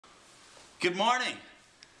Good morning.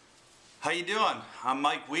 How you doing? I'm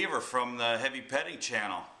Mike Weaver from the Heavy Petting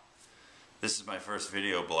channel. This is my first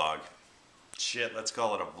video blog. Shit, let's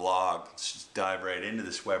call it a vlog. Let's just dive right into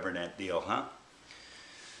this Webernet deal, huh?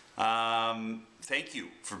 Thank you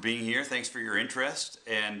for being here. Thanks for your interest.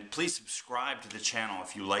 And please subscribe to the channel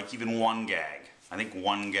if you like even one gag. I think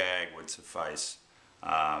one gag would suffice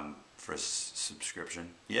for a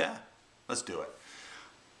subscription. Yeah, let's do it.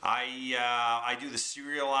 I do the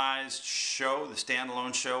serialized show, the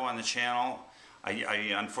standalone show on the channel.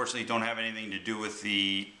 I unfortunately don't have anything to do with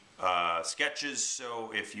the sketches,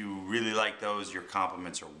 so if you really like those, your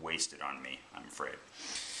compliments are wasted on me, I'm afraid.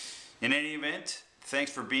 In any event,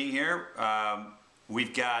 thanks for being here.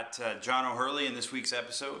 We've got John O'Hurley in this week's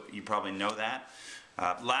episode. You probably know that.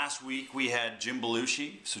 Last week we had Jim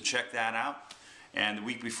Belushi, so check that out. And the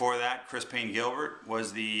week before that, Chris Payne-Gilbert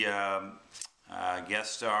was the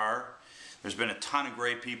guest star. There's been a ton of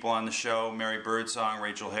great people on the show. Mary Birdsong,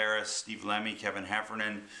 Rachel Harris, Steve Lemmy, Kevin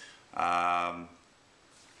Heffernan,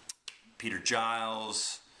 Peter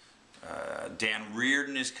Giles, Dan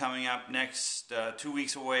Reardon is coming up next 2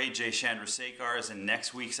 weeks away. Jay Chandrasekhar is in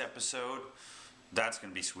next week's episode. That's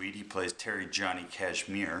going to be sweet. He plays Terry Johnny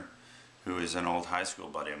Kashmir, who is an old high school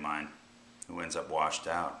buddy of mine who ends up washed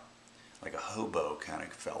out, like a hobo kind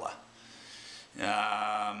of fella.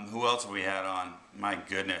 Who else have we had on? My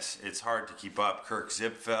goodness, it's hard to keep up. Kirk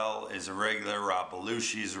Zipfel is a regular. Rob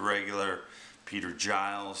Belushi is a regular. Peter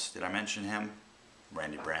Giles, did I mention him?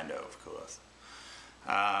 Randy Brando, of course.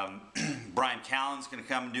 Brian Callen's going to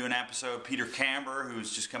come and do an episode. Peter Camber,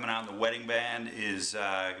 who's just coming out in the wedding band, is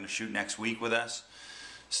going to shoot next week with us.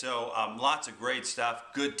 So lots of great stuff.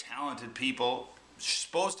 Good, talented people.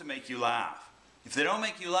 Supposed to make you laugh. If they don't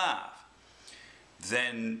make you laugh,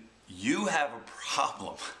 then you have a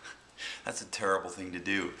problem. That's a terrible thing to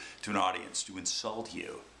do to an audience, to insult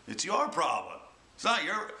you. It's your problem. It's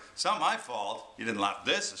not my fault. You didn't laugh.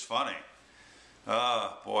 This is funny.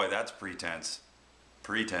 Oh, boy, that's pretense.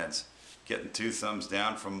 Pretense. Getting 2 thumbs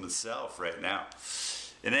down from myself right now.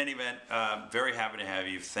 In any event, very happy to have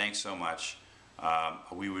you. Thanks so much.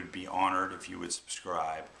 We would be honored if you would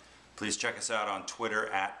subscribe. Please check us out on Twitter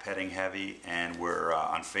 @PettingHeavy, and we're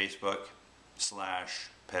on Facebook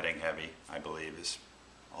 /PettingHeavy, I believe, is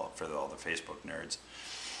for all the Facebook nerds.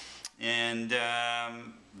 And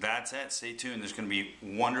that's it. Stay tuned. There's going to be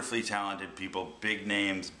wonderfully talented people, big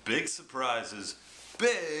names, big surprises,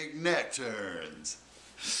 big neck turns.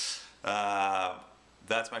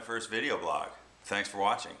 That's my first video blog. Thanks for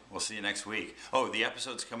watching. We'll see you next week. Oh, the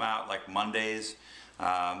episodes come out like Mondays,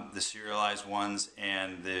 the serialized ones,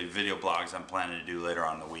 and the video blogs I'm planning to do later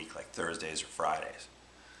on in the week, like Thursdays or Fridays.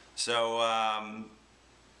 So,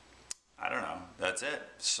 I don't know. That's it.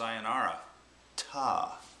 Sayonara.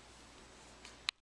 Ta.